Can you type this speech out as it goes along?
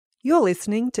You're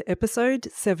listening to episode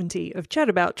 70 of Chat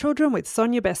About Children with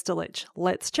Sonia Bestelich.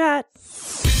 Let's chat.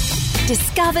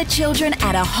 Discover children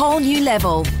at a whole new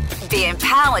level. Be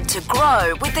empowered to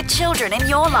grow with the children in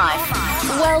your life.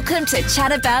 Welcome to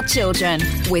Chat About Children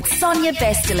with Sonia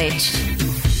Bestelich.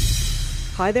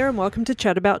 Hi there and welcome to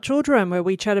Chat About Children, where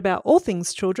we chat about all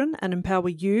things children and empower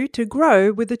you to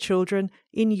grow with the children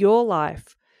in your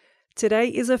life. Today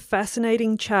is a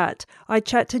fascinating chat. I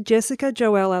chat to Jessica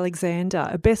Joelle Alexander,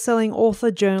 a best-selling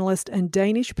author, journalist, and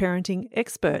Danish parenting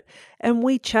expert, and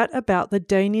we chat about the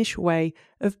Danish way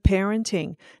of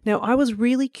parenting. Now, I was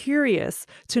really curious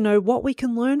to know what we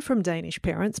can learn from Danish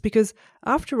parents because,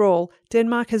 after all,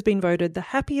 Denmark has been voted the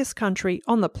happiest country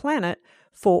on the planet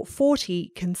for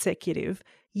 40 consecutive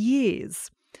years.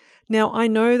 Now, I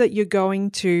know that you're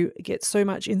going to get so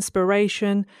much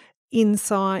inspiration,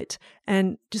 insight,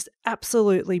 and just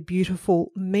absolutely beautiful,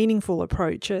 meaningful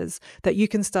approaches that you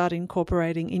can start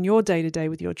incorporating in your day-to-day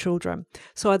with your children.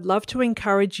 So I'd love to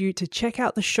encourage you to check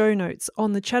out the show notes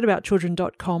on the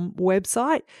chataboutchildren.com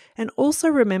website, and also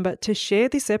remember to share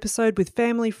this episode with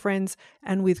family, friends,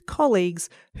 and with colleagues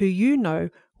who you know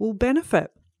will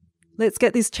benefit. Let's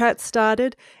get this chat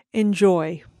started.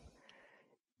 Enjoy.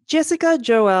 Jessica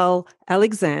Joelle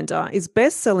Alexander is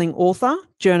best-selling author,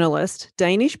 journalist,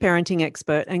 Danish parenting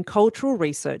expert, and cultural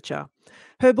researcher.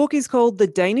 Her book is called The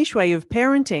Danish Way of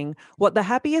Parenting: What the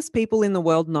Happiest People in the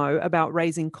World Know About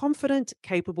Raising Confident,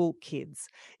 Capable Kids.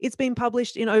 It's been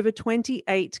published in over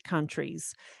 28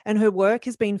 countries, and her work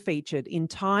has been featured in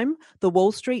Time, The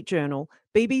Wall Street Journal,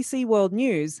 BBC World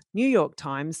News, New York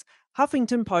Times,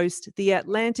 Huffington Post, The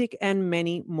Atlantic, and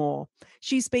many more.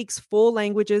 She speaks 4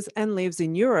 languages and lives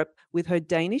in Europe with her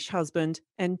Danish husband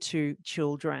and 2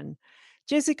 children.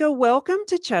 Jessica, welcome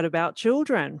to Chat About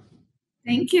Children.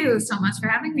 Thank you so much for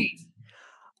having me.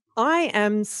 I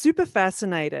am super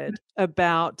fascinated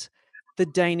about the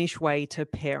Danish way to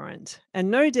parent,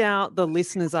 and no doubt the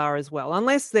listeners are as well.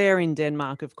 Unless they're in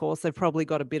Denmark, of course, they've probably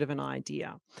got a bit of an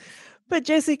idea. But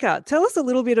Jessica, tell us a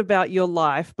little bit about your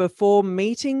life before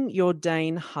meeting your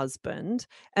Dane husband,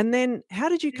 and then how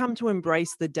did you come to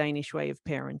embrace the Danish way of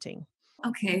parenting?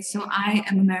 Okay, so I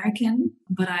am American,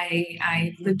 but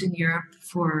I lived in Europe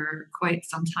for quite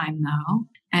some time now.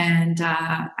 And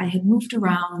I had moved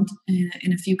around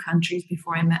in a few countries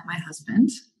before I met my husband,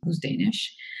 who's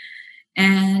Danish.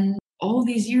 And all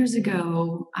these years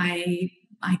ago, I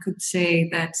could say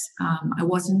that I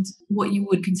wasn't what you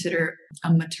would consider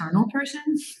a maternal person.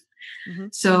 Mm-hmm.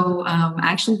 So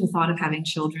actually the thought of having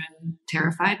children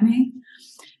terrified me.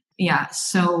 Yeah,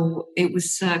 so it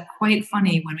was quite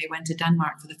funny when we went to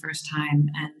Denmark for the first time.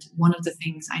 And one of the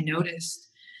things I noticed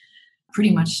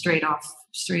pretty much straight out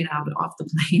off the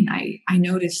plane, I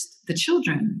noticed the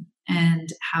children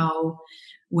and how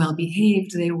well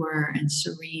behaved they were and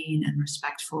serene and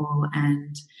respectful.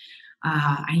 And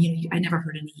I never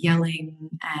heard any yelling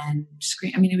and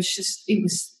scream. I mean, it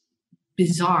was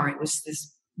bizarre. It was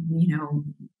this,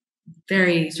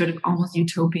 very sort of almost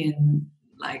utopian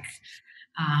like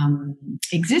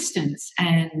existence.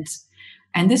 And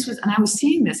I was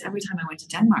seeing this every time I went to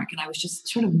Denmark, and I was just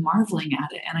sort of marveling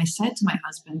at it. And I said to my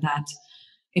husband that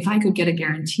if I could get a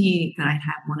guarantee that I'd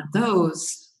have one of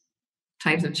those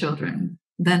types of children,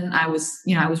 then I was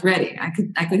ready. I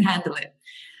could handle it.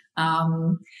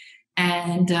 I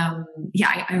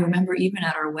remember even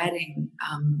at our wedding,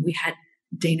 we had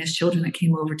Danish children that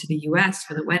came over to the US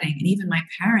for the wedding. And even my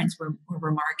parents were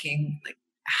remarking like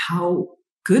how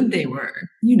good they were,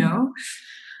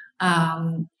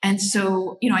 And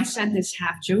so, I said this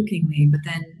half jokingly, but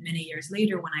then many years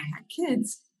later when I had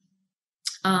kids,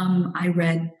 I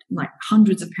read like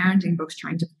hundreds of parenting books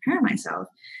trying to prepare myself.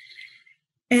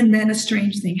 And then a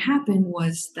strange thing happened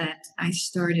was that I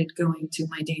started going to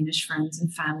my Danish friends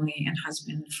and family and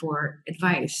husband for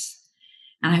advice.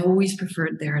 And I always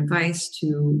preferred their advice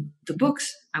to the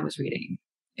books I was reading.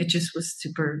 It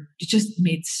just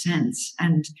made sense.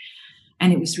 And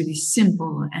it was really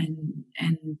simple.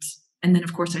 And then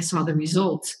of course I saw the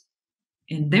result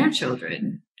in their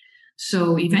children.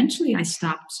 So eventually I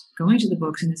stopped going to the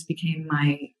books, and this became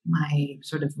my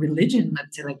sort of religion.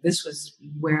 Let's say, like, this was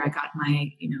where I got my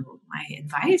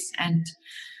advice. And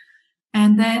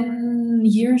then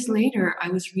years later, I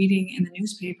was reading in the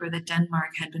newspaper that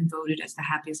Denmark had been voted as the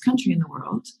happiest country in the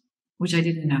world, which I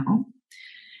didn't know.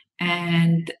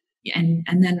 And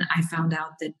then I found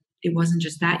out that it wasn't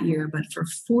just that year, but for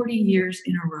 40 years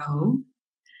in a row,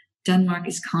 Denmark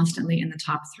is constantly in the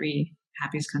top 3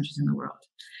 happiest countries in the world.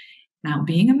 Now,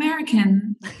 being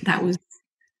American, that was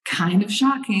kind of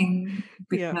shocking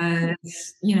Yeah.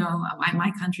 because,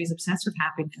 my country is obsessed with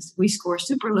happiness. We score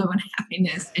super low in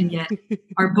happiness, and yet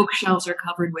our bookshelves are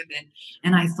covered with it.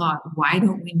 And I thought, why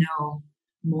don't we know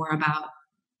more about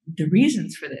the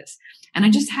reasons for this? And I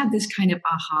just had this kind of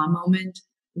aha moment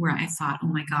where I thought, oh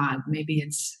my God, maybe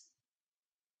it's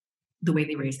the way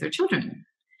they raise their children,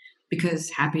 because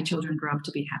happy children grow up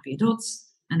to be happy adults,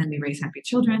 and then we raise happy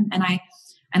children. And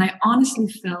I honestly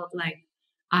felt like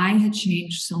I had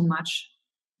changed so much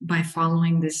by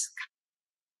following this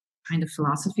kind of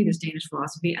philosophy, this Danish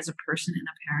philosophy, as a person and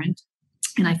a parent.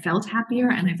 And I felt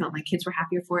happier, and I felt my kids were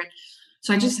happier for it.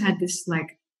 So I just had this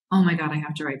like, oh my God, I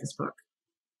have to write this book.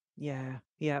 Yeah,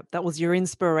 yeah, that was your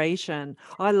inspiration.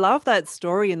 I love that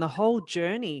story and the whole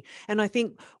journey. And I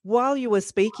think while you were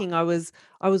speaking, I was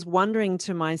wondering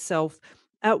to myself,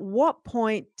 at what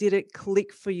point did it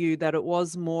click for you that it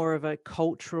was more of a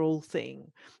cultural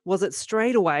thing? Was it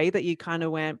straight away that you kind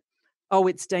of went, "Oh,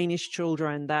 it's Danish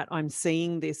children that I'm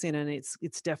seeing this in, and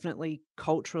it's definitely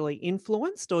culturally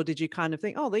influenced," or did you kind of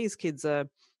think, "Oh, these kids are,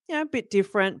 a bit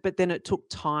different," but then it took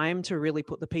time to really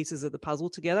put the pieces of the puzzle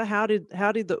together? How did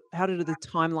the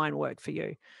timeline work for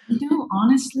you?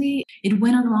 Honestly, it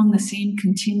went along the same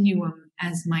continuum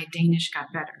as my Danish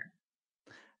got better.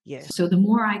 Yes. So the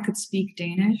more I could speak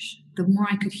Danish, the more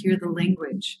I could hear the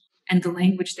language and the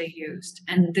language they used.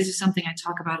 And this is something I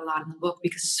talk about a lot in the book,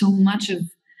 because so much of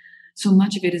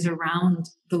it is around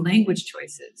the language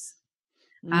choices.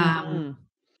 Mhm.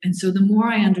 And so the more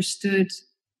I understood,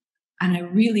 and I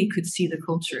really could see the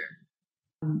culture,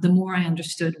 the more I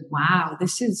understood, wow,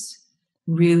 this is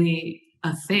really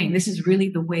a thing. This is really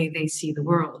the way they see the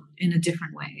world, in a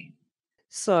different way.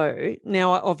 So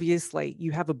now, obviously,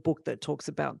 you have a book that talks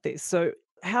about this. So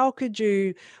how could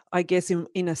you, I guess,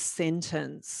 in a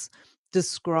sentence,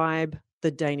 describe the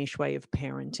Danish way of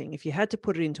parenting if you had to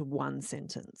put it into one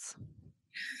sentence?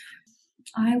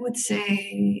 I would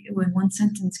say, in one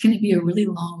sentence, can it be a really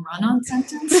long run-on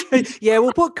sentence Yeah,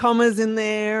 we'll put commas in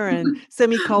there and with,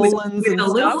 semicolons with and a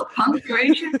stuff. little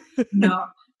punctuation? No,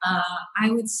 I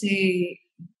would say,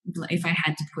 if I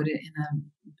had to put it in a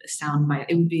soundbite,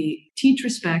 it would be: teach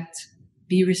respect,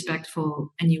 be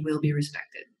respectful, and you will be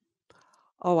respected.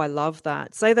 Oh, I love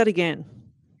that. Say that again.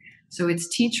 So it's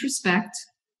teach respect,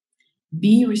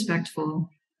 be respectful,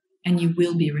 and you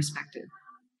will be respected.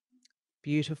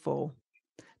 Beautiful.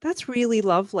 That's really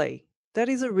lovely. That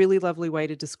is a really lovely way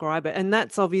to describe it. And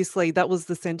that's obviously that was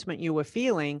the sentiment you were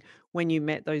feeling when you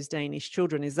met those Danish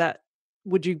children.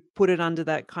 Would you put it under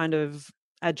that kind of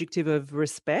adjective of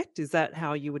respect? Is that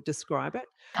how you would describe it?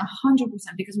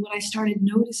 100%, because what I started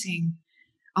noticing,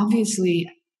 obviously,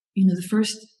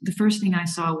 the first thing I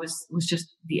saw was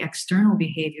just the external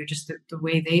behavior, just the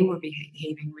way they were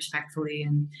behaving respectfully,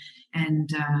 and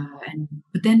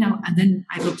but then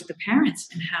I looked at the parents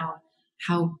and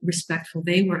how respectful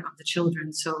they were of the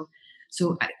children. So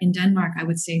in Denmark, I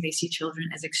would say they see children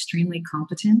as extremely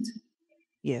competent,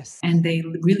 Yes. and they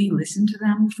really listen to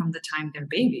them from the time they're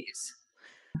babies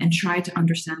and try to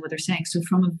understand what they're saying. So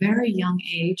from a very young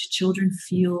age, children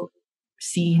feel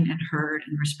seen and heard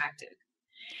and respected.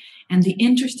 And the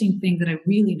interesting thing that I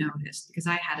really noticed, because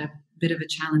I had a bit of a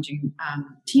challenging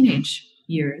teenage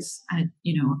years, and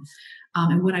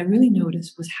what I really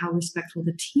noticed was how respectful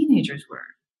the teenagers were.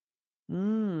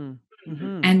 Mm.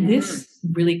 Mhm. And this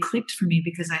really clicked for me,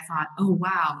 because I thought, oh,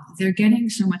 wow, they're getting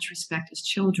so much respect as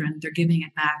children, they're giving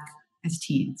it back as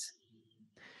teens.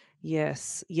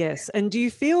 Yes, yes. And do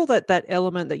you feel that that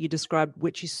element that you described,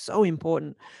 which is so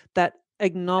important, that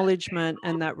acknowledgement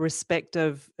and that respect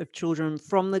of children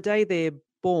from the day they're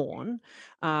born,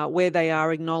 where they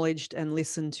are acknowledged and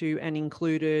listened to and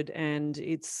included, and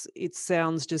it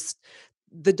sounds just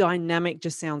the dynamic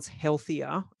just sounds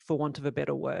healthier, for want of a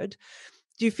better word.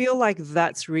 Do you feel like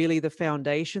that's really the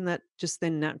foundation that just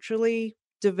then naturally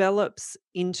develops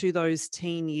into those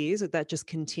teen years, that just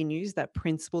continues that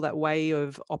principle, that way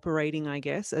of operating, I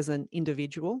guess, as an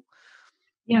individual?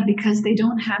 Yeah, because they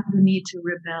don't have the need to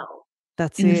rebel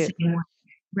That's in the it. same way,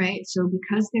 right? So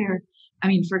because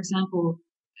for example,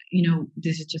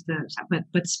 this is just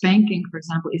but spanking, for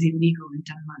example, is illegal in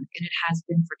Denmark, and it has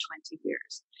been for 20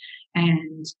 years,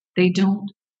 and they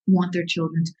don't want their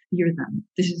children to fear them.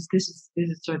 This is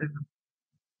sort of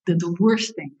the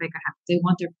worst thing they could have.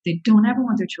 They don't ever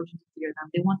want their children to fear them.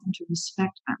 They want them to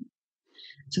respect them.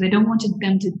 So they don't want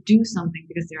them to do something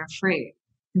because they're afraid.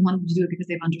 They want them to do it because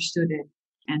they've understood it,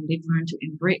 and they've learned to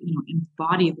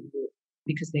embody the rule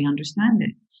because they understand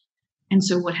it. And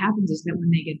so what happens is that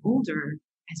when they get older,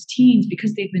 as teens,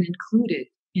 because they've been included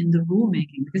in the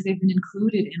rulemaking, because they've been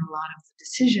included in a lot of the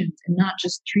decisions and not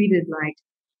just treated like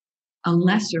a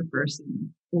lesser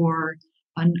person, or,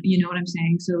 you know what I'm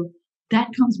saying? So that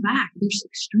comes back. They're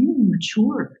extremely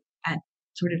mature at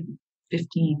sort of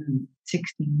 15,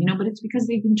 16, but it's because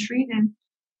they've been treated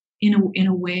in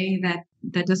a way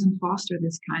that doesn't foster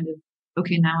this kind of,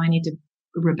 okay, now I need to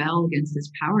rebel against this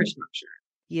power structure.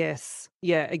 Yes.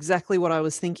 Yeah, exactly what I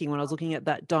was thinking when I was looking at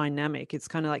that dynamic. It's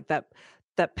kind of like that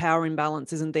power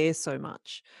imbalance isn't there so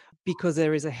much because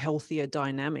there is a healthier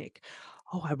dynamic.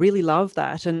 Oh, I really love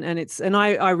that. And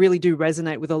I really do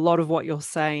resonate with a lot of what you're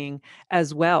saying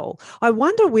as well. I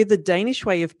wonder, with the Danish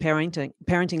way of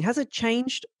parenting, has it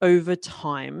changed over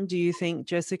time, do you think,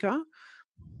 Jessica?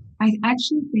 I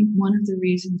actually think one of the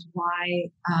reasons why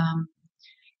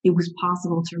it was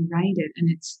possible to write it, and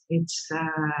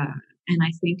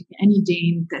I think any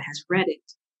Dane that has read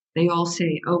it, they all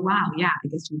say, "Oh wow, yeah, I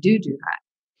guess we do that."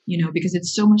 Because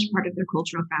it's so much part of their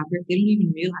cultural fabric, they don't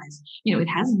even realize. It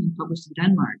hasn't been published in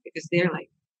Denmark because they're like,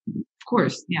 of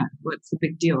course, yeah, what's the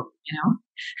big deal?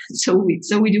 So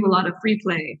we do a lot of free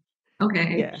play,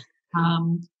 okay. Yeah.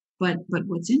 But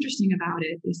what's interesting about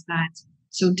it is that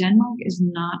so Denmark is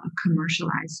not a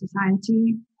commercialized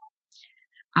society.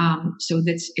 So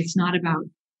it's not about,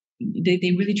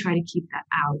 they really try to keep that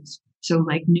out. So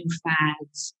like new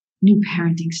fads, new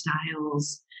parenting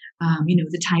styles,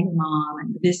 the tiger mom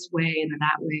and this way and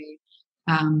that way,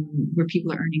 where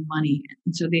people are earning money.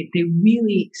 And so they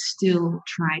really still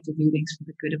try to do things for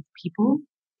the good of the people.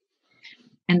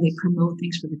 And they promote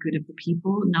things for the good of the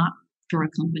people, not for a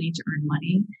company to earn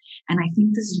money. And I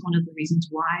think this is one of the reasons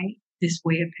why this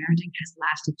way of parenting has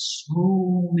lasted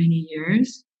so many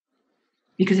years.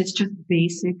 Because it's just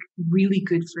basic, really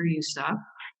good for you stuff.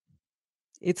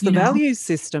 It's the value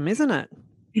system, isn't it?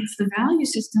 It's the value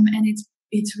system, and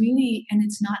it's really, and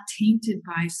it's not tainted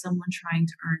by someone trying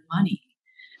to earn money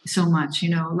so much.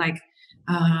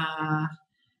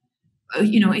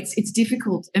 It's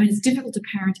difficult. I mean, it's difficult to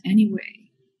parent anyway,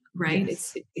 right?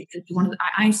 Yes. It's one of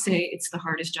I say it's the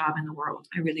hardest job in the world.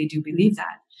 I really do believe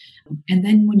that. And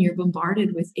then when you're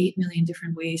bombarded with 8 million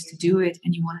different ways to do it,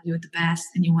 and you want to do it the best,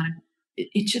 and you want to,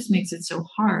 it just makes it so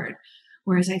hard.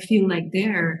 Whereas I feel like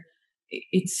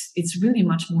it's really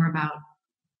much more about,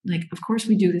 like, of course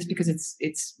we do this because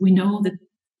we know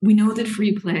that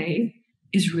free play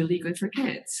is really good for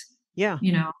kids. Yeah.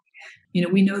 We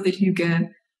know that Hygge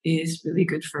is really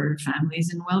good for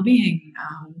families and well-being.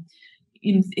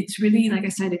 It's really, like I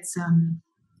said, it's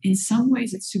in some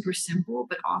ways it's super simple,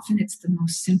 but often it's the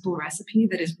most simple recipe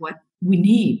that is what we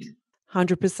need.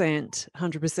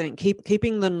 100%.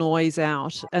 Keeping the noise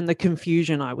out and the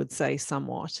confusion, I would say,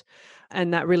 somewhat.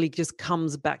 And that really just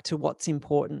comes back to what's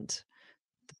important.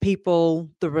 The people,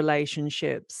 the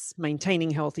relationships, maintaining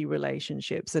healthy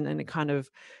relationships, and it kind of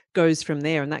goes from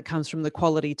there. And that comes from the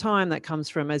quality time, that comes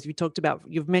from, as you talked about,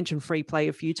 you've mentioned free play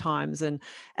a few times, and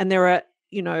there are,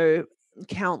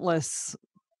 countless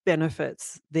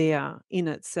benefits there in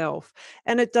itself.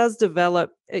 And it does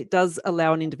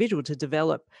allow an individual to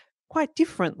develop quite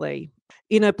differently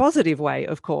in a positive way,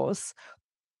 of course.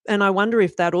 And I wonder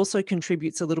if that also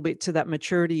contributes a little bit to that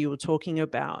maturity you were talking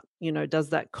about. Does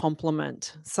that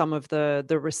complement some of the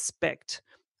respect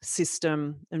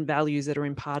system and values that are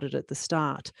imparted at the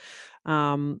start?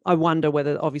 I wonder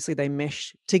whether obviously they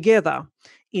mesh together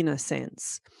in a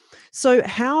sense. So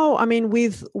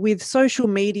with social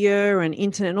media and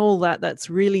internet and all that's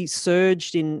really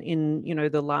surged in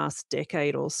the last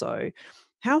decade or so,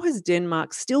 how has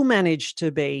Denmark still managed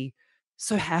to be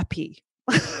so happy?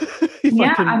 Say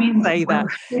that.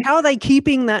 How are they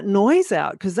keeping that noise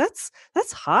out? Because that's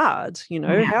hard,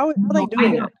 Yeah. How are they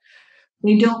doing it?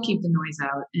 They don't keep the noise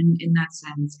out in that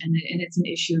sense, and it's an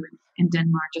issue in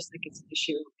Denmark, just like it's an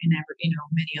issue in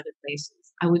many other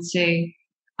places. I would say,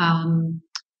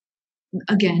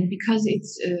 again, because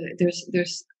it's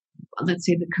there's let's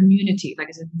say the community, like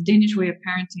I said, the Danish way of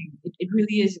parenting, it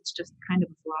really is. It's just kind of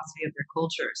a philosophy of their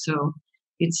culture. So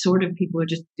it's sort of people are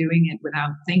just doing it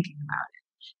without thinking about it.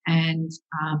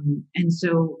 And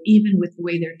so even with the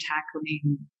way they're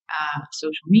tackling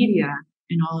social media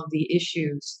and all of the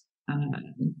issues,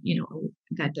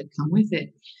 that come with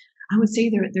it, I would say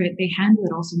they handle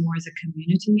it also more as a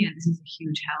community, and this is a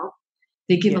huge help.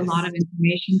 They give a lot of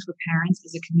information for parents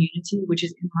as a community, which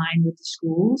is in line with the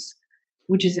schools,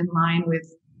 which is in line with,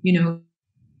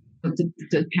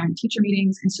 the parent-teacher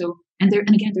meetings. And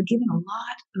again, they're giving a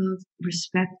lot of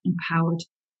respect and power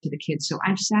to the kids. So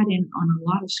I've sat in on a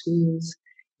lot of schools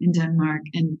in Denmark,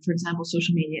 and for example,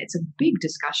 social media, it's a big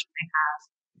discussion they have,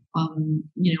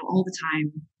 all the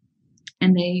time.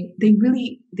 And they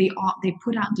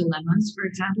put out dilemmas, for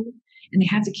example, and they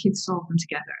have the kids solve them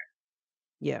together.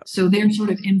 Yeah. So they're sort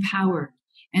of empowered.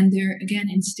 And they're, again,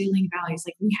 instilling values.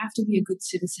 Like, we have to be a good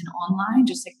citizen online,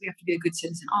 just like we have to be a good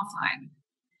citizen offline.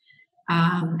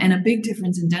 And a big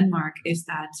difference in Denmark is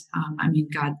that,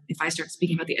 God, if I start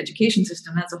speaking about the education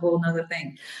system, that's a whole nother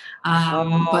thing.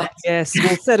 But yes,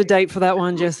 we'll set a date for that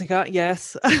one, Jessica.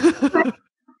 Yes.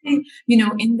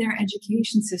 In their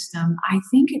education system, I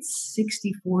think it's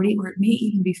 60-40, or it may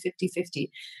even be 50-50.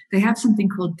 They have something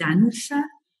called dannelse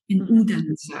and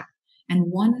uddannelse.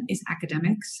 And one is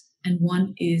academics and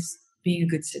one is being a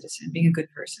good citizen, being a good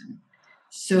person.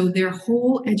 So their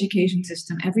whole education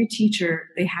system, every teacher,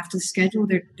 they have to schedule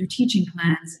their teaching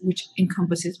plans, which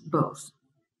encompasses both.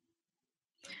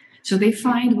 So they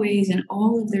find ways in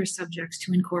all of their subjects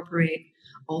to incorporate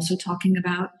also talking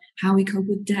about how we cope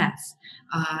with death,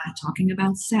 talking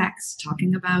about sex,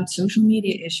 talking about social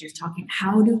media issues,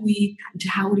 how do we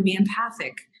be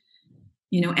empathic?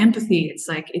 Empathy,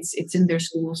 it's in their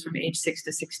schools from age 6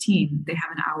 to 16. They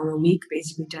have an hour a week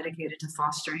basically dedicated to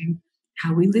fostering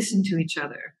how we listen to each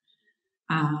other,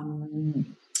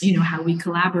 how we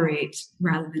collaborate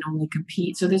rather than only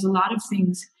compete. So there's a lot of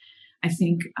things, I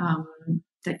think,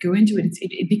 that go into it.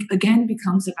 It again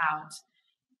becomes about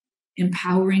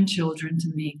empowering children to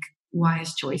make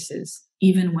wise choices,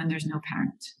 even when there's no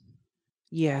parent.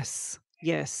 Yes,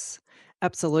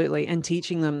 absolutely. And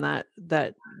teaching them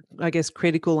that I guess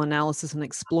critical analysis and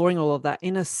exploring all of that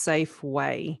in a safe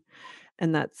way.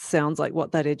 And that sounds like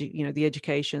what that the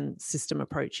education system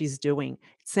approach is doing.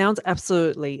 It sounds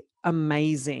absolutely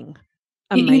amazing.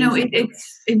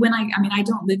 It's when I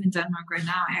don't live in Denmark right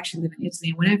now. I actually live in Italy.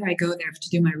 And whenever I go there to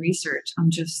do my research, I'm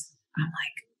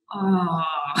like, oh,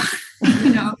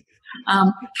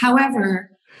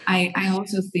 however, I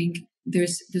also think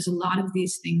there's a lot of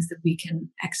these things that we can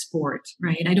export,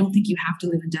 right? I don't think you have to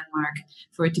live in Denmark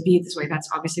for it to be this way. That's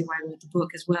obviously why I wrote the book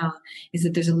as well, is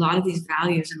that there's a lot of these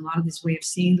values and a lot of this way of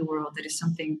seeing the world that is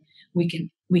something we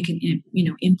can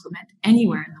implement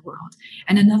anywhere in the world.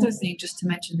 And another thing, just to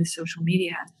mention the social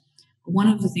media, one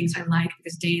of the things I like,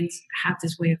 because Danes have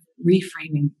this way of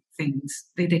reframing things.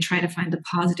 They try to find the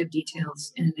positive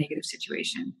details in a negative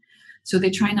situation. So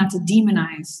they try not to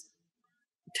demonize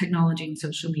technology and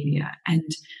social media,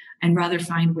 and rather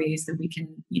find ways that we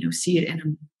can see it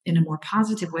in a more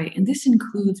positive way. And this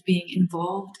includes being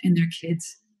involved in their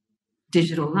kids'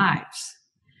 digital lives.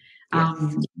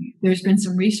 Yes. There's been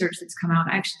some research that's come out,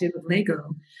 I actually did with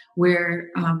Lego, where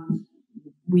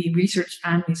we researched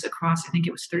families across, I think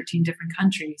it was 13 different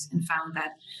countries, and found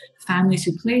that families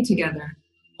who play together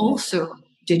also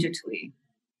digitally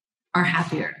are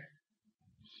happier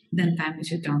than families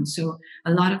who don't. So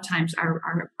a lot of times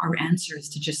our answer is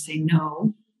to just say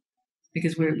no,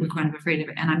 because we're kind of afraid of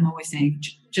it. And I'm always saying,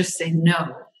 just say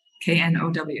no,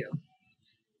 KNOW.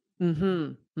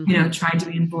 Try to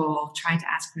be involved, try to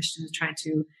ask questions, try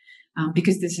to,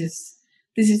 because this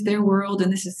is their world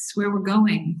and this is where we're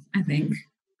going, I think.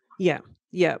 Yeah.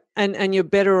 And you're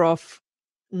better off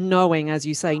knowing, as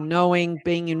you say,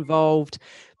 being involved,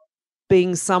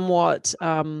 being somewhat,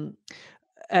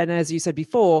 and as you said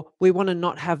before, we want to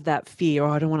not have that fear.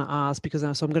 I don't want to ask because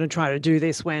so I'm going to try to do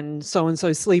this when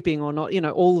so-and-so's sleeping or not,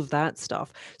 all of that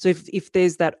stuff. So if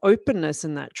there's that openness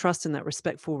and that trust and that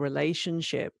respectful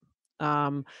relationship,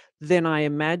 then I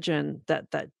imagine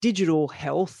that digital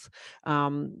health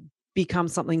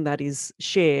becomes something that is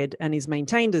shared and is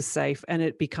maintained as safe, and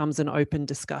it becomes an open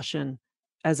discussion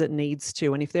as it needs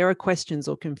to. And if there are questions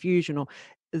or confusion,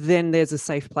 then there's a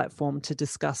safe platform to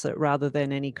discuss it rather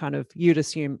than any kind of, you'd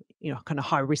assume, kind of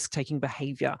high risk taking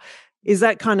behavior. Is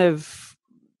that kind of,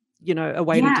 a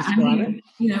way to describe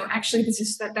it? Actually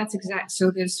that's exact.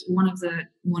 So there's one of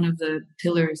the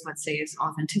pillars, let's say, is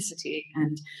authenticity.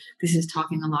 And this is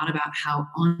talking a lot about how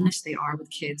honest they are with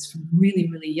kids from really,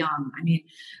 really young.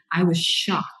 I was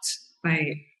shocked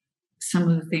by some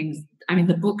of the things,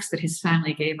 the books that his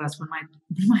family gave us when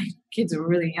my kids were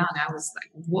really young. I was like,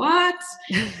 what?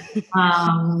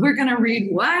 We're going to read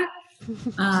what?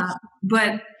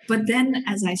 But then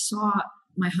as I saw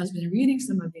my husband reading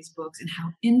some of these books and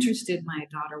how interested my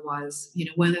daughter was,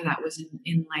 whether that was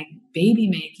in like baby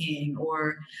making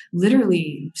or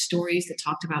literally stories that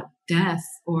talked about death,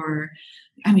 or,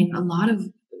 a lot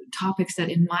of topics that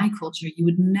in my culture you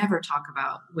would never talk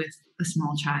about with a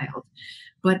small child.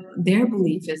 But their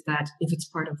belief is that if it's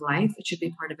part of life, it should be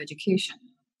part of education.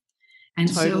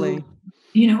 And totally. So,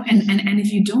 and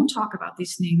if you don't talk about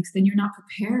these things, then you're not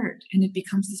prepared, and it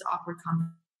becomes this awkward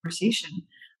conversation.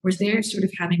 Whereas they're sort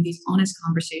of having these honest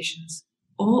conversations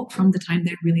all from the time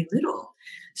they're really little,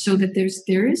 so that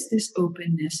there is this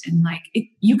openness, and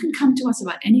you can come to us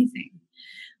about anything.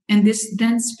 And this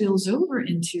then spills over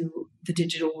into the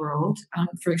digital world.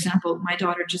 For example, my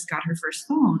daughter just got her first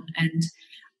phone, and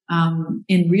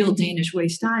in real Danish way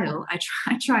style, I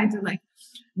tried to like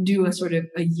do a sort of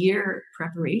a year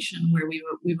preparation where we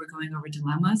were going over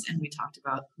dilemmas, and we talked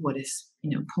about what is,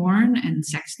 porn and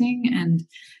sexting,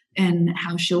 and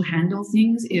how she'll handle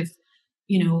things if,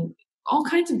 all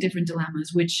kinds of different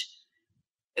dilemmas, which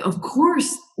of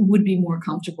course would be more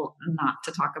comfortable not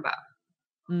to talk about.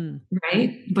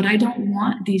 Right. But I don't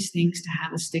want these things to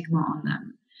have a stigma on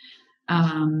them,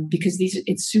 because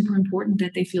it's super important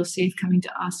that they feel safe coming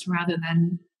to us rather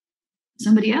than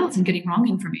somebody else and getting wrong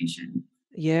information.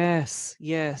 Yes,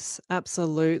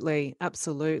 absolutely,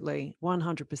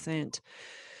 100%.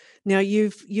 Now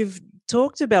you've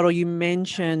talked about, or you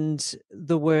mentioned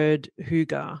the word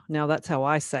hygge. Now that's how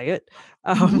I say it.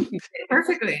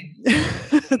 Perfectly.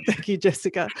 Thank you,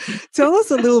 Jessica. Tell us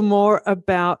a little more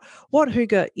about what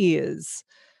hygge is.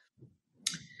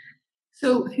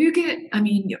 So hygge,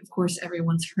 of course,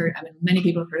 everyone's heard, many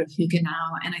people have heard of hygge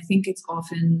now, and I think it's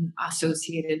often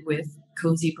associated with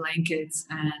cozy blankets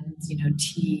and,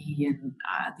 tea and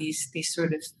these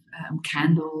sort of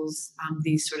candles,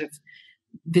 these sort of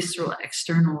visceral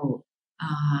external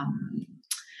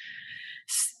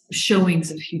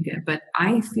showings of hygge. But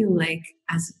I feel like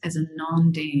as a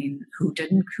non-Dane who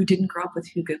didn't grow up with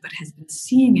hygge but has been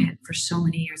seeing it for so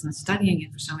many years and studying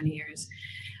it for so many years,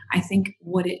 I think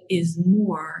what it is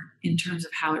more in terms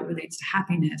of how it relates to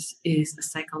happiness is a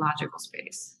psychological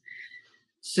space.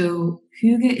 So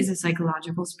hygge is a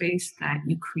psychological space that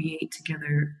you create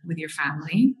together with your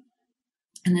family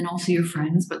and then also your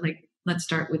friends. But let's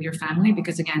start with your family,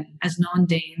 because again, as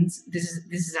non-Danes, this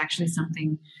is actually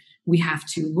something we have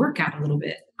to work out a little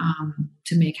bit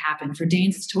to make happen. For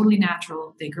Danes, it's totally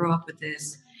natural. They grow up with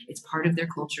this. It's part of their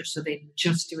culture, so they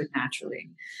just do it naturally.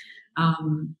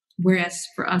 Whereas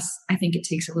for us, I think it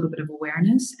takes a little bit of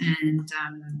awareness and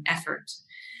effort.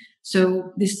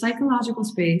 So this psychological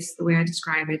space, the way I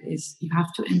describe it is you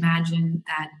have to imagine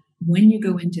that when you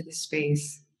go into this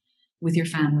space with your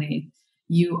family,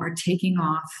 you are taking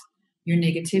off your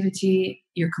negativity,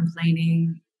 your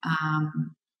complaining,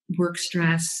 work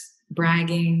stress,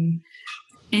 bragging,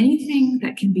 anything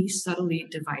that can be subtly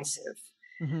divisive.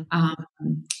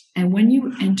 And when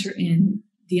you enter in,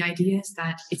 the idea is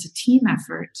that it's a team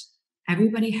effort.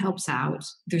 Everybody helps out.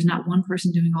 There's not one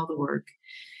person doing all the work.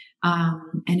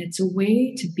 And it's a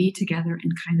way to be together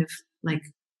in kind of like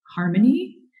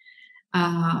harmony,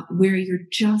 where you're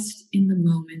just in the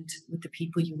moment with the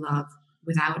people you love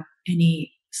without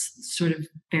any sort of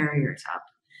barriers up.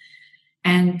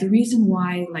 And the reason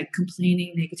why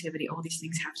complaining, negativity, all these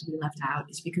things have to be left out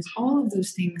is because all of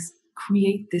those things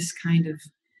create this kind of,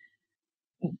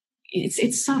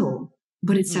 it's subtle,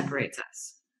 but it separates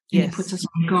us. And It puts us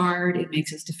on guard, it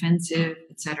makes us defensive,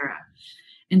 etc.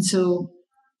 And so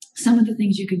some of the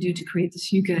things you can do to create this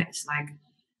hygge is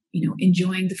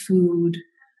enjoying the food,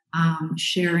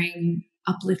 sharing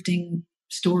uplifting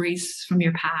stories from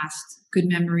your past, good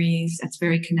memories. That's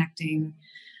very connecting.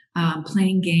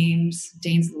 Playing games.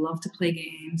 Danes love to play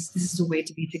games. This is a way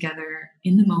to be together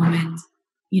in the moment,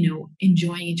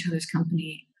 enjoying each other's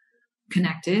company,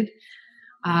 connected.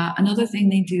 Another thing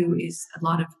they do is a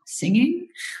lot of singing.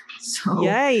 So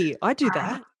yay, I do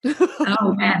that.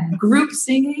 Oh man, group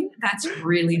singing, that's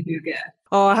really hygge.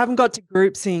 Oh, I haven't got to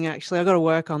group singing actually. I've got to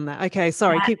work on that. Okay,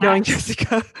 sorry, keep going,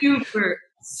 Jessica.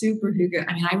 Super hygge.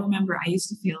 I remember I used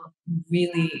to feel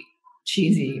really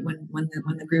cheesy when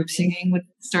the group singing would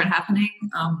start happening.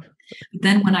 But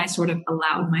then when I sort of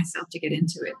allowed myself to get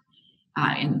into it,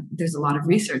 and there's a lot of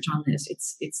research on this,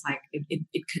 it's like it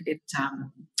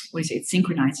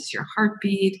synchronizes your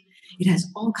heartbeat. It has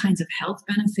all kinds of health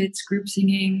benefits, group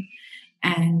singing.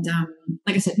 And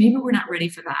like I said, maybe we're not ready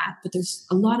for that, but there's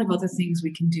a lot of other things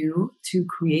we can do to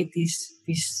create these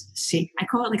safe, I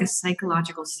call it like a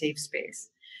psychological safe space.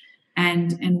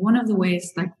 And one of the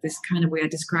ways, like this kind of way I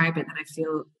describe it that I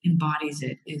feel embodies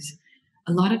it, is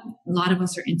a lot of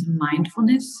us are into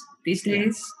mindfulness these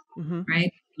days,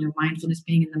 right? Mindfulness,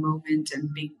 being in the moment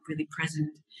and being really present,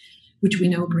 which we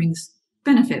know brings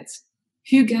benefits.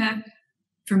 Hygge,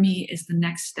 for me, is the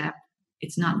next step.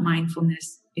 It's not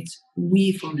mindfulness, it's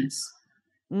we-fulness.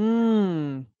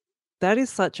 That is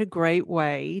such a great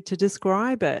way to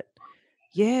describe it.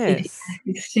 Yes.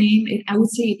 I would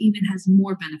say it even has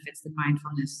more benefits than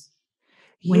mindfulness.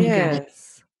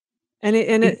 Yes. And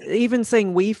it even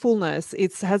saying we-fulness,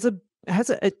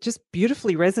 it just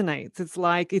beautifully resonates. It's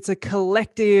like it's a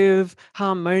collective,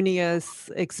 harmonious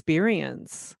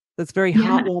experience. That's very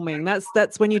heartwarming.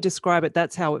 That's when you describe it,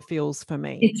 that's how it feels for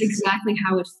me. It's exactly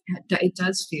how it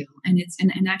does feel. And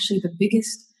actually the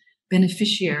biggest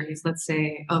beneficiaries, let's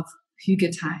say, of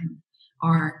Hygge time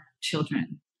are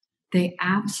children. They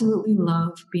absolutely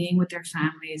love being with their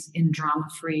families in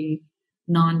drama-free,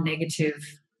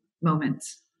 non-negative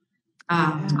moments.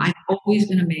 I've always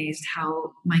been amazed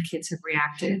how my kids have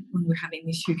reacted when we're having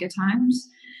these Hygge times,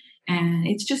 and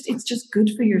it's just good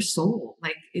for your soul.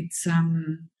 Like it's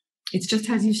just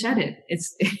as you said it.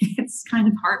 It's kind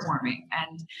of heartwarming,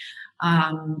 and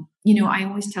I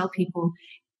always tell people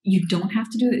you don't have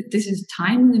to do it. This is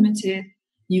time limited.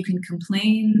 You can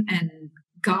complain and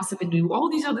gossip and do all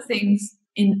these other things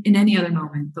in any other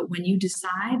moment, but when you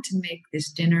decide to make this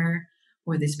dinner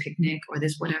or this picnic or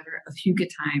this whatever of Hygge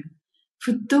time,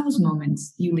 for those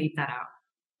moments, you leave that out.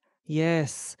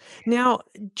 Yes. Now,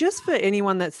 just for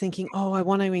anyone that's thinking, oh, I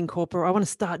want to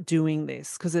start doing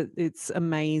this because it's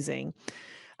amazing.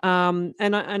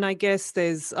 And I guess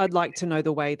I'd like to know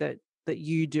the way that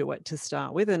you do it to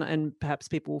start with, and perhaps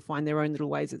people will find their own little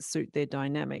ways that suit their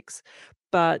dynamics.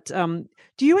 But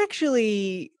do you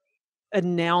actually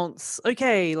announce,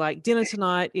 okay, like dinner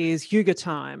tonight is Hygge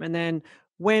time, and then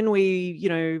when we,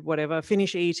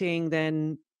 finish eating,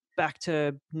 then back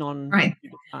to Right.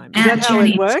 time? Is that how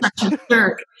Jenny, it works? Such a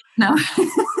jerk. No.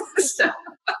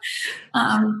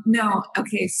 No.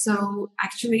 Okay. So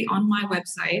actually on my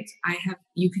website,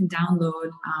 you can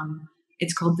download,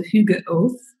 it's called the Hygge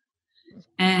Oath.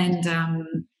 And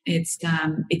it's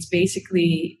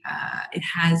basically, it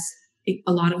has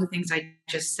a lot of the things I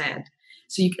just said.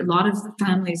 So a lot of the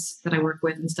families that I work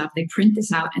with and stuff, they print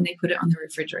this out and they put it on the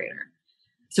refrigerator.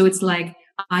 So it's like,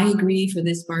 I agree for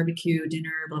this barbecue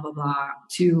dinner, blah, blah, blah,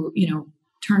 to,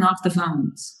 turn off the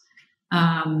phones,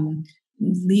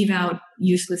 leave out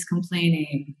useless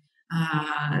complaining,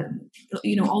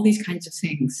 all these kinds of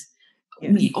things.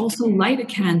 Yes. We also light a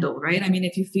candle, right? I mean,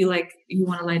 if you feel like you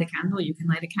want to light a candle, you can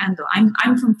light a candle.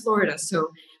 I'm from Florida, so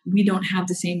we don't have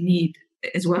the same need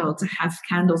as well to have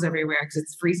candles everywhere because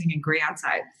it's freezing and gray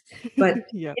outside. But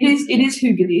yeah. it is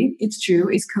hyggelig. It's true.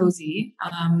 It's cozy.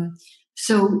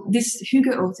 So this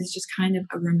Hygge Oath is just kind of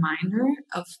a reminder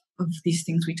of these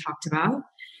things we talked about.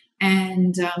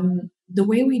 And the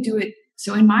way we do it,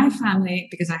 so in my family,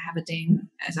 because I have a Dane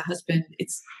as a husband,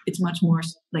 it's much more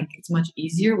like, it's much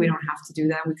easier. We don't have to do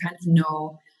that. We kind of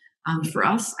know, for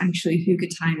us, actually,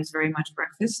 Hygge time is very much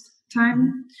breakfast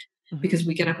time, because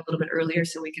we get up a little bit earlier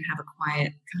so we can have a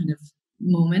quiet kind of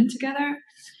moment together.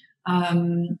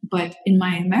 But in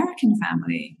my American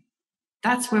family,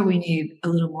 that's where we need a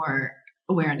little more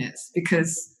awareness,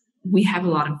 because we have a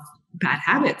lot of bad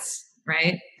habits,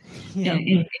 right? Yeah.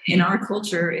 In our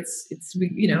culture, it's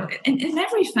and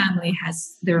every family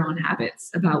has their own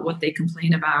habits about what they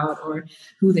complain about, or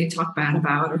who they talk bad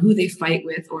about, or who they fight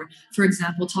with, or, for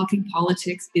example, talking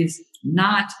politics is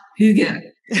not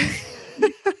Hygge.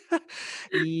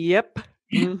 Yep.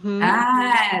 Mm-hmm.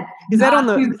 Is that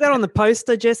on the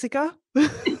poster, Jessica?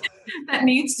 That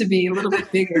needs to be a little bit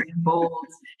bigger and bold.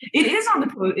 It is on the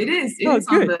It is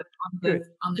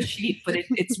on the sheet, but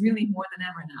it's really more than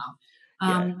ever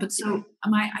now. But so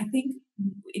I think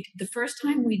the first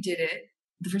time we did it,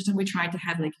 the first time we tried to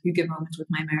have like Hygge moments with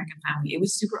my American family, it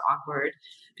was super awkward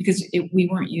because we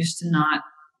weren't used to not,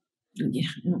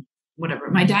 whatever.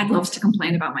 My dad loves to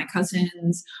complain about my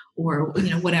cousins or,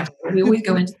 whatever. We always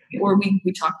go into, or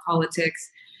we talk politics.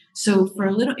 So for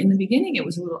a little, in the beginning, it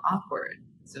was a little awkward.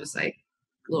 So it was like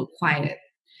a little quiet.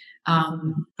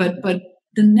 But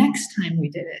the next time we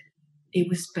did it, it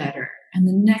was better. And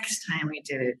the next time we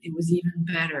did it, it was even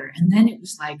better. And then it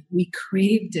was like, we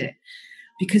craved it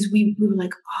because we were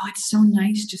like, oh, it's so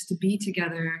nice just to be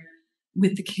together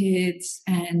with the kids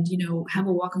and, have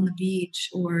a walk on the beach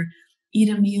or eat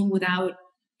a meal without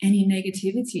any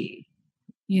negativity,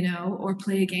 or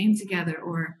play a game together,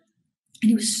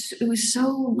 and it was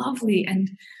so lovely. And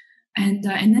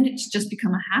then it's just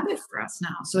become a habit for us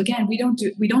now. So again, we don't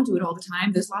do it all the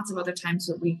time. There's lots of other times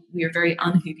that we are very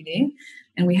unhyggelig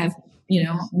and we have,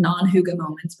 non-Hygge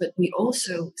moments, but we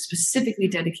also specifically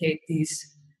dedicate these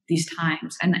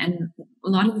times. And a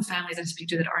lot of the families I speak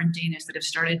to that aren't Danish that have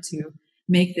started to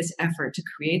make this effort to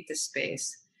create this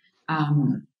space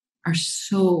are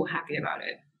so happy about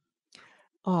it.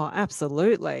 Oh,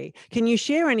 absolutely. Can you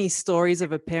share any stories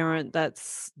of a parent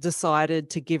that's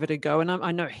decided to give it a go? And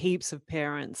I know heaps of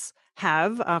parents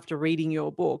have after reading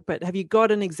your book, but have you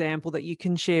got an example that you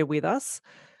can share with us?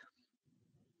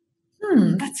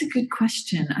 That's a good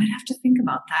question. I'd have to think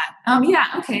about that. Yeah,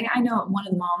 okay. I know one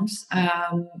of the moms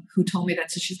who told me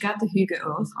that. So she's got the Hygge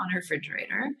Oath on her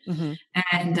refrigerator,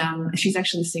 and she's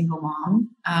actually a single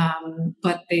mom.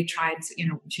 But they tried.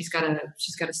 She's got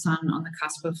a son on the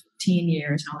cusp of teen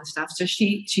years and all this stuff. So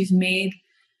she's made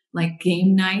like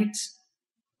game night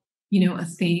a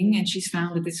thing, and she's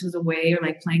found that this was a way, or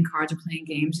like playing cards or playing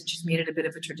games, and she's made it a bit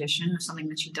of a tradition of something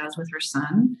that she does with her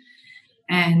son.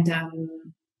 And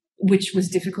which was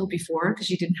difficult before because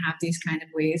she didn't have these kind of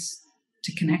ways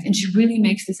to connect. And she really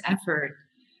makes this effort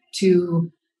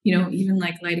to, even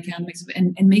like light a candle,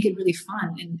 and make it really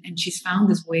fun. And she's found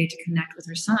this way to connect with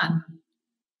her son,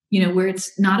 where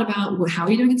it's not about how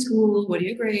are you doing in school? What are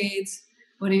your grades?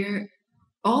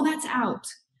 All that's out.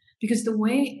 Because the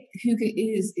way Hygge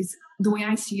is the way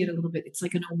I see it a little bit, it's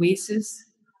like an oasis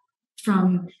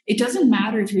it doesn't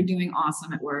matter if you're doing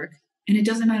awesome at work, and it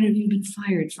doesn't matter if you've been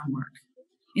fired from work.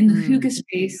 In the Hygge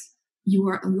space, you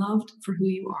are loved for who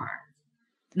you are,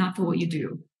 not for what you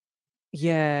do.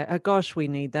 Yeah, gosh, we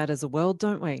need that as a world,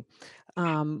 don't we?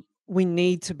 We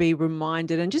need to be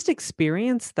reminded and just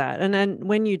experience that. And then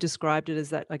when you described it as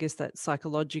that, I guess that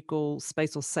psychological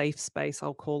space or safe space,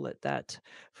 I'll call it that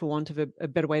for want of a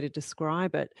better way to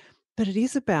describe it. But it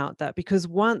is about that, because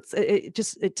once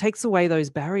it takes away those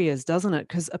barriers, doesn't it?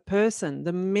 Because a person,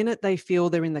 the minute they feel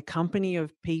they're in the company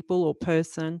of people or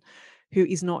person who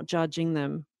is not judging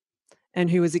them and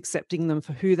who is accepting them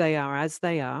for who they are as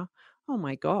they are, oh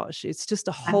my gosh, it's just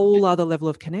a whole other level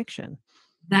of connection.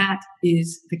 That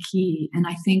is the key. And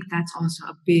I think that's also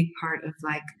a big part of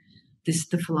like the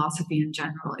philosophy in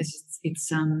general is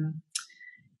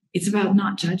it's about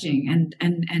not judging. And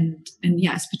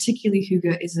yes, particularly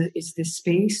Hygge is this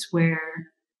space where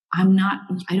I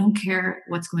don't care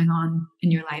what's going on in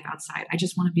your life outside. I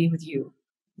just want to be with you.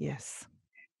 Yes.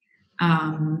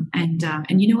 And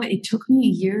you know what? It took me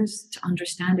years to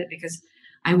understand it, because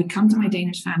I would come to my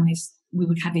Danish families. We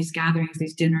would have these gatherings,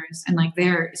 these dinners, and like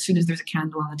there, as soon as there's a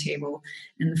candle on the table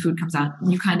and the food comes out,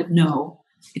 you kind of know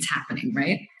it's happening,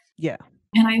 right? Yeah.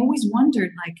 And I always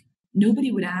wondered, like, nobody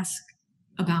would ask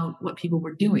about what people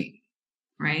were doing,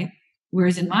 right?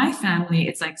 Whereas in my family,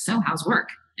 it's like, so how's work?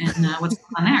 And what's going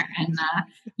on there? And, how'd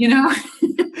you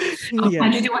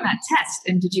do on that test?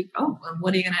 And did you, well,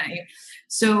 what are you going to,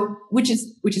 so, which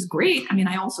is great. I mean,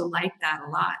 I also like that a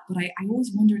lot, but I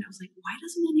always wondered, I was like, why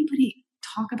doesn't anybody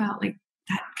talk about like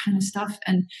that kind of stuff?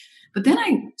 But then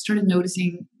I started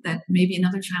noticing that maybe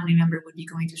another family member would be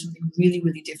going through something really,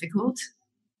 really difficult.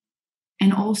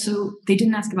 And also they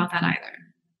didn't ask about that either.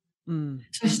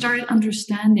 So I started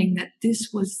understanding that this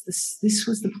was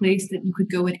the place that you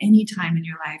could go at any time in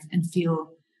your life and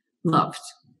feel loved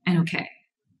and okay.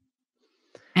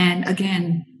 And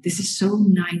again, this is so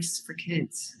nice for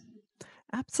kids.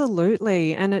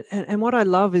 Absolutely. And what I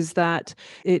love is that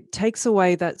it takes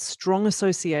away that strong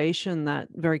association that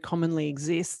very commonly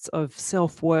exists of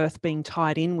self-worth being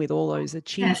tied in with all those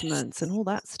achievements and all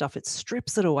that stuff. It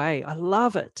strips it away. I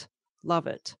love it. Love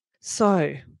it.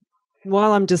 So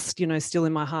while I'm just, still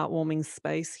in my heartwarming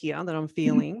space here that I'm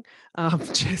feeling,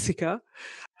 Jessica,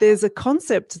 there's a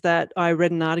concept that I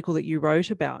read an article that you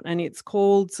wrote about, and it's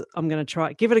called, I'm going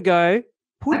to give it a go.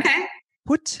 Poot.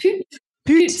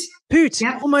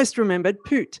 Yep. Almost remembered.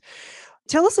 Poot.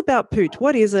 Tell us about Poot.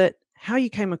 What is it? How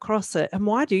you came across it, and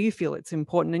why do you feel it's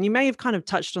important? And you may have kind of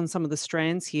touched on some of the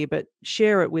strands here, but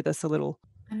share it with us a little.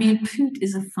 I mean, Poot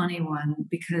is a funny one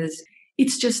because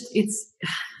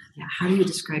how do you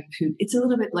describe Poot? It's a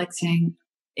little bit like saying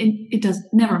it does,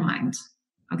 never mind.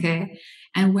 Okay.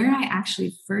 And where I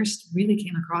actually first really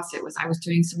came across it was I was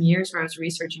doing some years where I was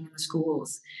researching in the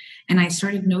schools, and I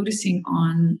started noticing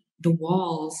on the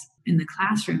walls in the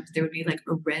classrooms, there would be like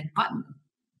a red button.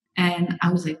 And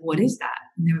I was like, what is that?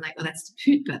 And they were like, oh, that's the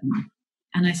Poot button.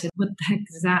 And I said, what the heck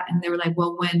is that? And they were like,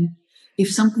 well,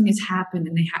 if something has happened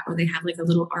and they have like a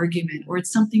little argument, or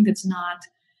it's something that's not,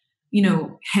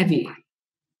 heavy,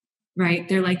 right?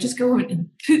 They're like, just go and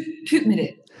Poot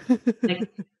it. Like,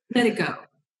 let it go.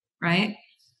 Right.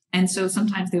 And so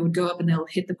sometimes they would go up and they'll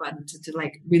hit the button to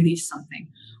like release something.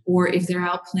 Or if they're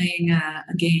out playing a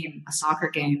game, a soccer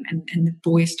game, and the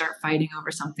boys start fighting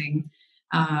over something,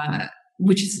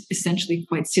 which is essentially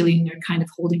quite silly, and they're kind of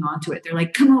holding on to it. They're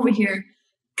like, come over here.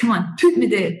 Come on,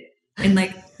 Poot it. And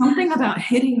like something about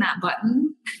hitting that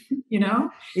button,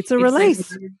 It's a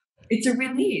release. Like, it's a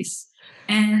release.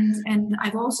 And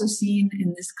I've also seen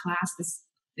in this class,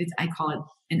 I call it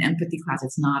an empathy class.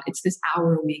 It's not. It's this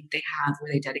hour a week they have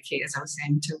where they dedicate, as I was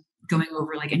saying, to going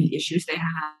over like any issues they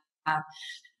have.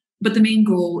 But the main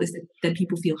goal is that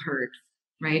people feel heard,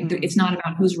 right? Mm-hmm. It's not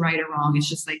about who's right or wrong. It's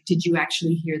just like, did you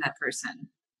actually hear that person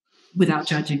without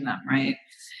judging them, right?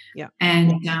 Yeah.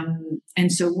 And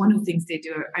so one of the things they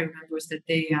do, I remember, was that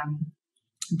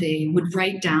they would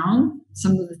write down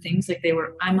some of the things, like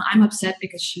I'm upset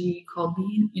because she called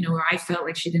me, or I felt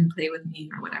like she didn't play with me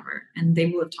or whatever. And they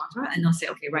will have talked about it, and they'll say,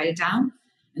 okay, write it down.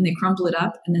 And they crumple it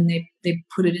up, and then they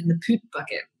put it in the Poot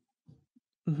bucket.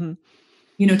 Mm-hmm.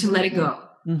 To let it go.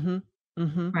 Mm-hmm.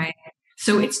 Mm-hmm. Right.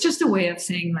 So it's just a way of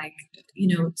saying, like,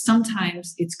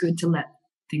 sometimes it's good to let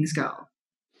things go.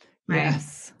 Right.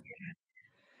 Yes.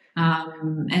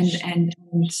 And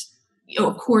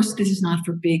of course, this is not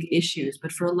for big issues,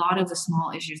 but for a lot of the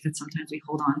small issues that sometimes we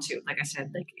hold on to, like I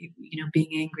said, like, being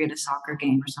angry at a soccer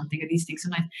game or something, or these things,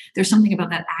 sometimes there's something about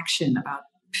that action, about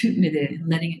putting it in,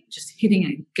 letting it, just hitting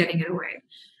it, getting it away,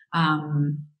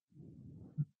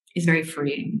 is very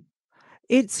freeing.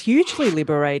 It's hugely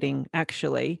liberating,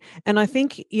 actually. And I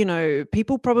think,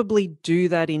 people probably do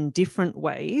that in different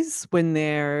ways when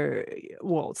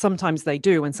sometimes they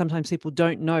do, and sometimes people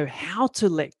don't know how to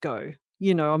let go.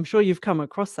 I'm sure you've come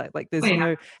across that. Like, there's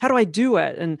how do I do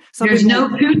it? And there's no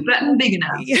poop button big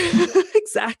enough.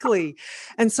 Exactly.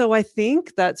 And so I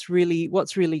think that's really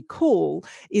what's really cool,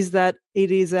 is that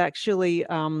it is actually,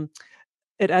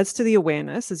 it adds to the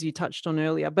awareness, as you touched on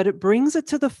earlier, but it brings it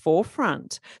to the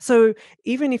forefront. So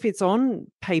even if it's on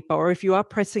paper, or if you are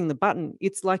pressing the button,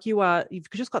 it's like you've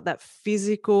just got that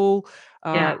physical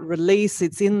release.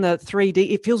 It's in the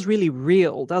 3D. It feels really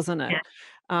real, doesn't it?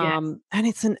 And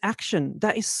it's an action.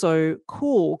 That is so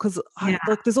cool, because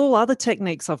there's all other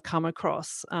techniques I've come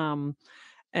across, and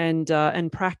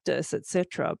practice,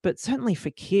 etc. But certainly for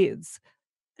kids,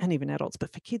 and even adults,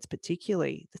 but for kids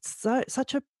particularly, it's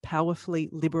such a powerfully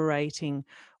liberating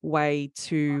way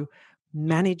to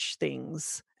manage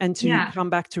things, and to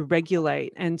come back to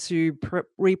regulate, and to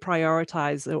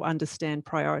reprioritize, or understand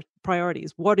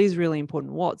priorities. What is really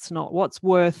important? What's not? What's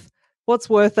worth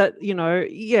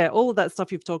that? All of that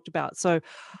stuff you've talked about. So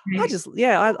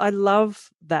I love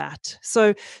that.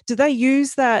 So do they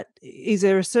use that? Is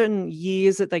there a certain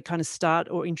years that they kind of start,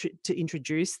 or to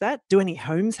introduce that? Do any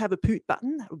homes have a poot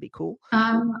button? That would be cool.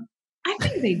 I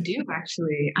think they do,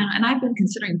 actually. And I've been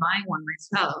considering buying one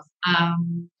myself.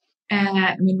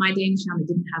 I mean, my Danish family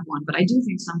didn't have one, but I do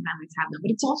think some families have them.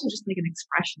 But it's also just like an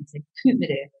expression. It's like,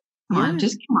 come on,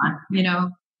 just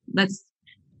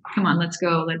come on, let's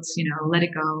go. Let's, let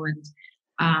it go.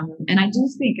 And I do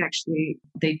think, actually,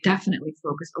 they definitely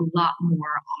focus a lot more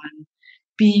on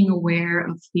being aware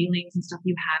of feelings and stuff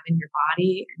you have in your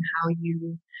body, and how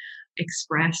you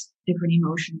express different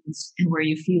emotions, and where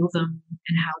you feel them,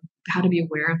 and how to be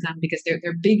aware of them, because they're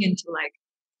big into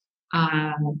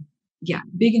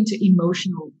big into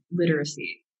emotional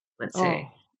literacy, let's say.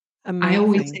 Amazing. I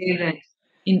always say that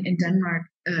in Denmark,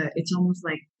 it's almost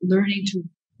like learning to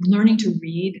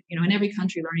read. In every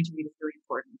country, learning to read is really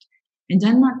important. In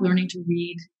Denmark, learning to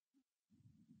read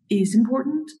is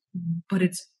important, but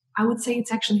I would say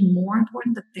it's actually more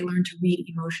important that they learn to read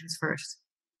emotions first.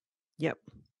 Yep,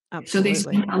 absolutely. So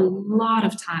they spend a lot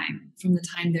of time, from the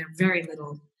time they're very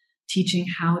little, teaching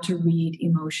how to read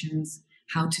emotions,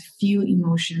 how to feel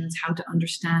emotions, how to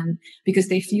understand, because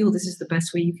they feel this is the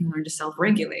best way you can learn to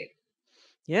self-regulate.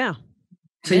 Yeah.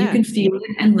 So you can feel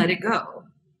it and let it go.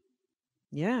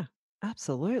 Yeah,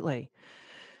 absolutely.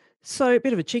 So, a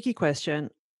bit of a cheeky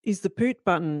question. Is the poot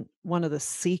button one of the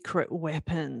secret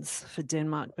weapons for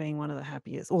Denmark being one of the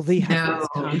happiest, or the happiest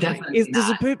country? Definitely Does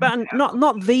the poot button,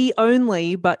 not the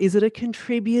only, but is it a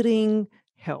contributing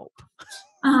help?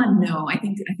 No, I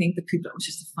think the poot button was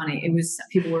just funny. It was,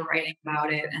 people were writing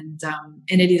about it, and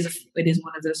it is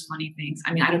one of those funny things.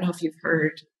 I mean, I don't know if you've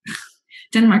heard,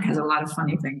 Denmark has a lot of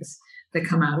funny things that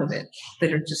come out of it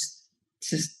that are just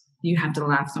you have to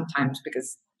laugh sometimes,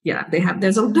 because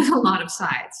there's a lot of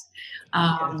sides.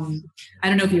 I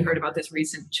don't know if you heard about this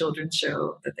recent children's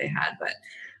show that they had, but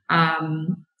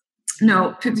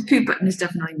no, poot button is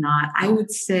definitely not. I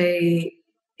would say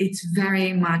it's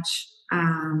very much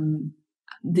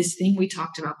this thing we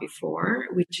talked about before,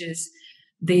 which is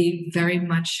they very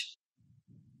much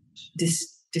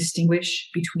distinguish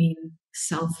between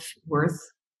self-worth.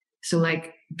 So,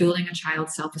 like, building a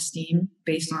child's self-esteem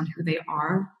based on who they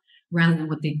are rather than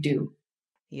what they do.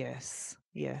 Yes.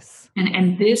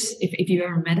 And this, if you've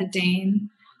ever met a Dane,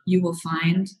 you will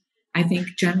find, I think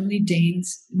generally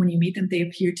Danes, when you meet them, they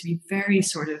appear to be very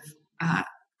sort of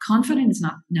confident is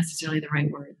not necessarily the right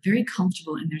word, very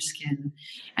comfortable in their skin.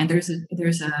 And there's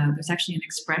actually an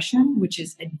expression which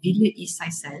is at hvile i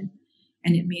sig selv,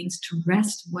 and it means to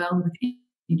rest well within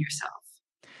yourself.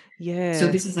 Yeah. So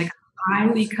this is like a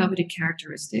highly coveted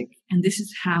characteristic, and this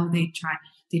is how they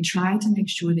try to make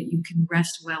sure that you can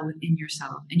rest well within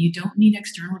yourself, and you don't need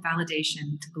external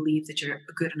validation to believe that you're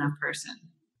a good enough person.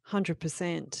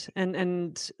 100%.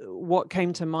 And what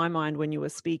came to my mind when you were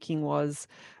speaking was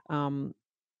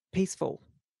peaceful.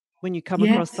 When you come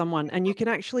across someone and you can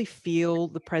actually feel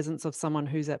the presence of someone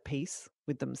who's at peace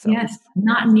with themselves. Yes,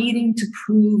 not needing to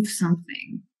prove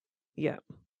something. Yeah.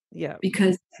 Yeah.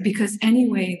 Because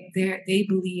anyway, they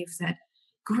believe that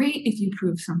great if you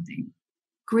prove something,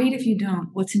 great if you don't.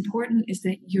 What's important is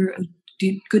that you're a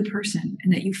good person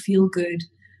and that you feel good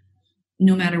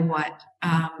no matter what.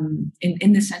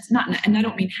 In the sense, not, and I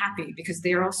don't mean happy, because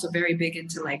they're also very big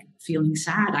into like feeling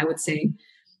sad. I would say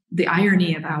the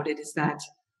irony about it is that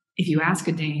if you ask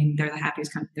a Dane, they're the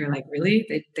happiest country. They're like, really?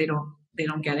 They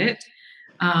don't get it,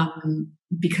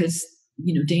 because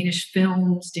Danish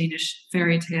films, Danish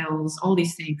fairy tales, all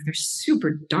these things, they're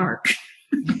super dark.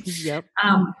 Yep.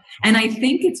 And I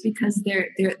think it's because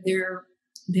their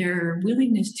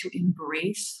willingness to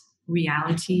embrace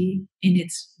reality in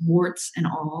its warts and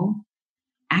all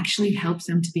actually helps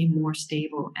them to be more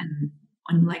stable and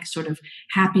like sort of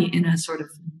happy in a sort of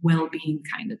well-being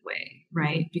kind of way,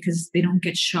 right? Because they don't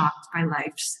get shocked by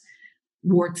life's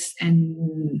warts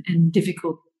and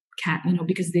difficult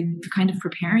because they're kind of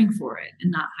preparing for it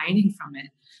and not hiding from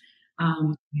it.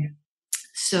 I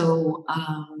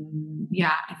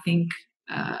think,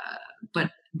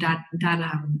 but that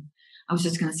I was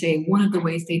just going to say, one of the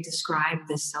ways they describe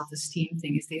this self-esteem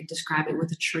thing is they describe it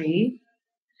with a tree,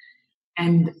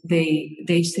 and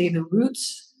they say the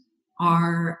roots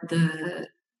are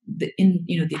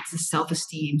it's the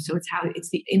self-esteem. So it's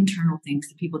the internal things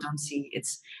that people don't see.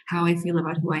 It's how I feel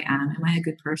about who I am. Am I a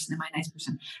good person? Am I a nice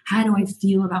person? How do I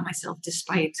feel about myself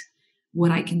despite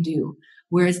what I can do?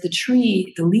 Whereas the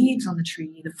tree, the leaves on the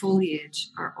tree, the foliage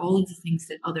are all of the things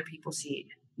that other people see.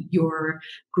 Your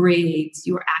grades,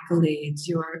 your accolades,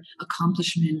 your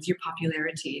accomplishments, your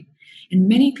popularity. And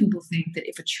many people think that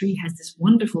if a tree has this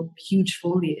wonderful, huge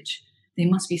foliage, they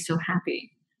must be so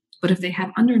happy. But if they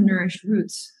have undernourished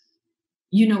roots,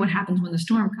 you know what happens when the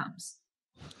storm comes.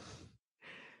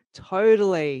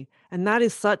 Totally. And that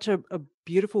is such a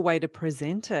beautiful way to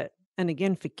present it. And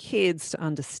again, for kids to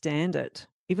understand it,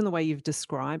 even the way you've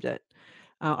described it,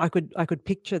 I could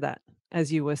picture that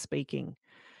as you were speaking.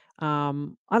 I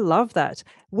love that.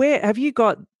 Where have you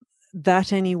got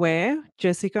that anywhere,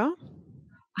 Jessica?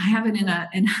 I have it in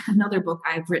another book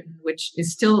I've written, which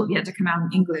is still yet to come out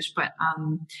in English. But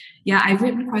I've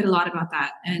written quite a lot about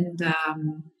that, and I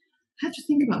have to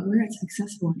think about where it's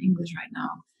accessible in English right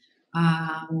now.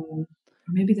 Or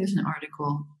maybe there's an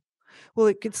article.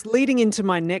 Well, it's leading into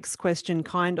my next question,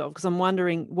 kind of, because I'm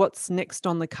wondering what's next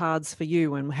on the cards for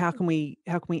you, and how can we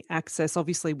access?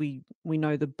 Obviously, we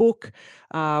know the book,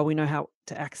 we know how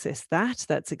to access that.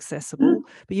 That's accessible,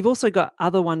 but you've also got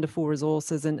other wonderful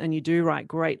resources, and you do write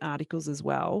great articles as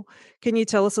well. Can you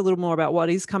tell us a little more about what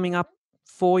is coming up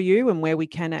for you and where we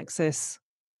can access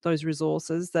those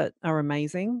resources that are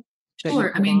amazing?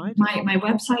 Sure. I mean, my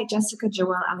website, Jessica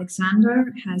Joelle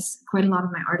Alexander, has quite a lot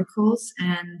of my articles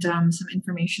and some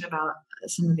information about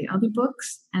some of the other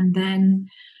books. And then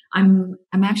I'm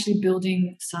actually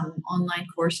building some online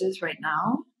courses right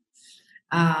now.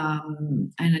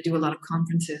 And I do a lot of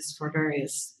conferences for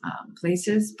various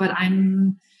places. But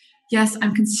I'm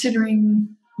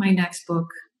considering my next book,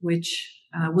 which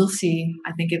we'll see.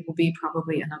 I think it will be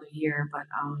probably another year, but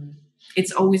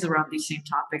it's always around these same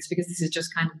topics, because this is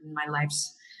just kind of my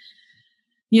life's,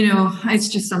 it's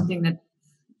just something that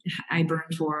I burn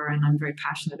for and I'm very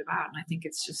passionate about. And I think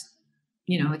it's just,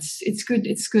 it's good.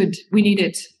 It's good. We need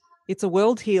it. It's a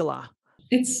world healer.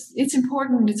 It's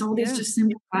important. It's all these just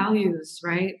simple values,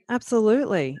 right?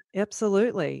 Absolutely.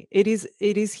 Absolutely. It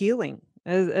is healing.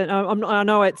 And I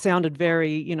know it sounded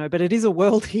very, but it is a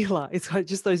world healer. It's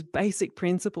just those basic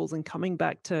principles and coming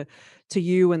back to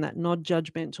you and that not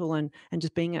judgmental and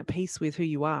just being at peace with who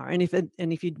you are. And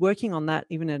if you're working on that,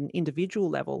 even at an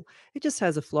individual level, it just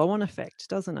has a flow-on effect,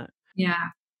 doesn't it? Yeah,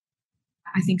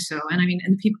 I think so. And I mean,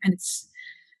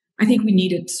 I think we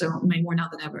need it so more now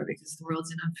than ever, because the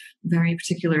world's in a very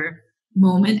particular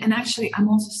moment. And actually, I'm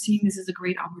also seeing this as a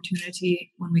great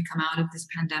opportunity when we come out of this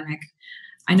pandemic.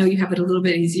 I know you have it a little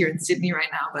bit easier in Sydney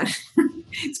right now, but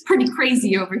it's pretty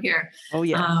crazy over here. Oh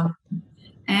yeah.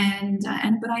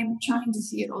 But I'm trying to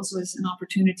see it also as an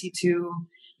opportunity to,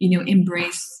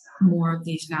 embrace more of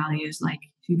these values like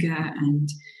Hygge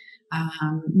and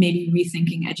maybe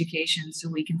rethinking education, so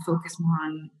we can focus more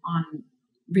on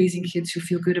raising kids who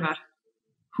feel good about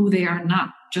who they are,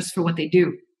 not just for what they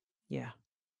do. Yeah.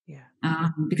 Yeah.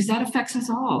 Because that affects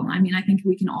us all. I mean, I think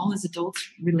we can all as adults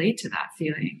relate to that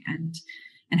feeling, and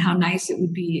how nice it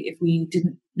would be if we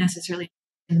didn't necessarily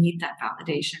need that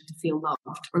validation to feel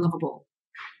loved or lovable.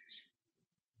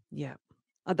 Yeah.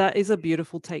 That is a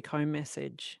beautiful take-home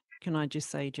message. Can I just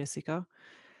say, Jessica?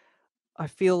 I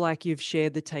feel like you've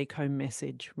shared the take-home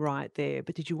message right there,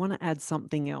 but did you want to add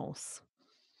something else?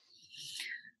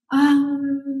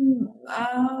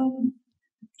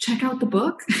 Check out the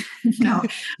book. No.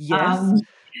 Yes.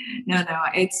 No,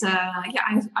 it's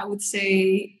I would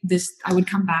say this. I would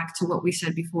come back to what we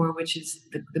said before, which is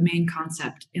the main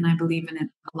concept, and I believe in it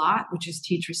a lot, which is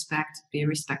teach respect, be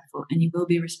respectful, and you will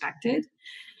be respected.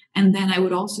 And then I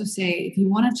would also say, if you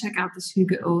want to check out this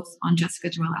Hygge Oath on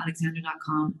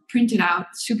jessicajoellealexander.com, print it out,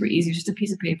 super easy, just a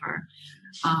piece of paper.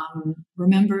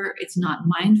 Remember, it's not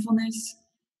mindfulness,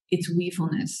 it's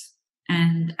we-fulness.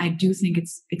 And I do think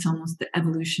it's almost the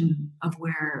evolution of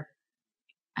where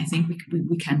I think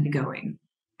we can be going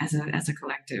as a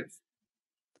collective.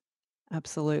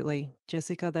 Absolutely.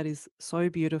 Jessica, that is so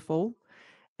beautiful.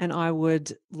 And I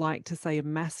would like to say a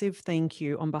massive thank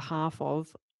you on behalf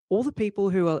of all the people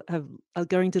who are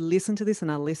going to listen to this and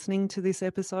are listening to this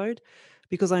episode,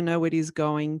 because I know it is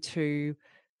going to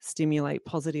stimulate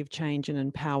positive change and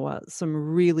empower some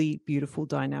really beautiful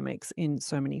dynamics in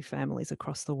so many families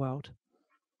across the world.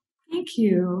 Thank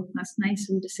you. That's nice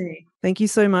of you to say. Thank you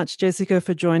so much, Jessica,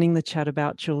 for joining the Chat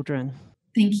About Children.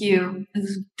 Thank you. It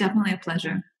was definitely a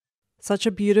pleasure. Such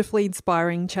a beautifully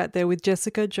inspiring chat there with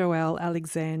Jessica Joelle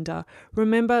Alexander.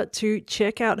 Remember to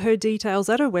check out her details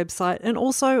at her website and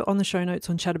also on the show notes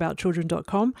on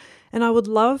chataboutchildren.com. And I would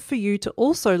love for you to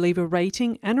also leave a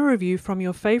rating and a review from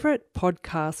your favourite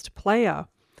podcast player.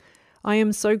 I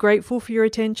am so grateful for your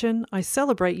attention. I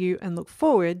celebrate you and look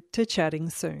forward to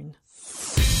chatting soon.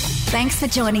 Thanks for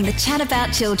joining the Chat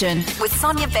About Children with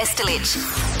Sonja Vesterlich.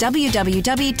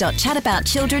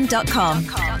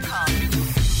 www.chataboutchildren.com.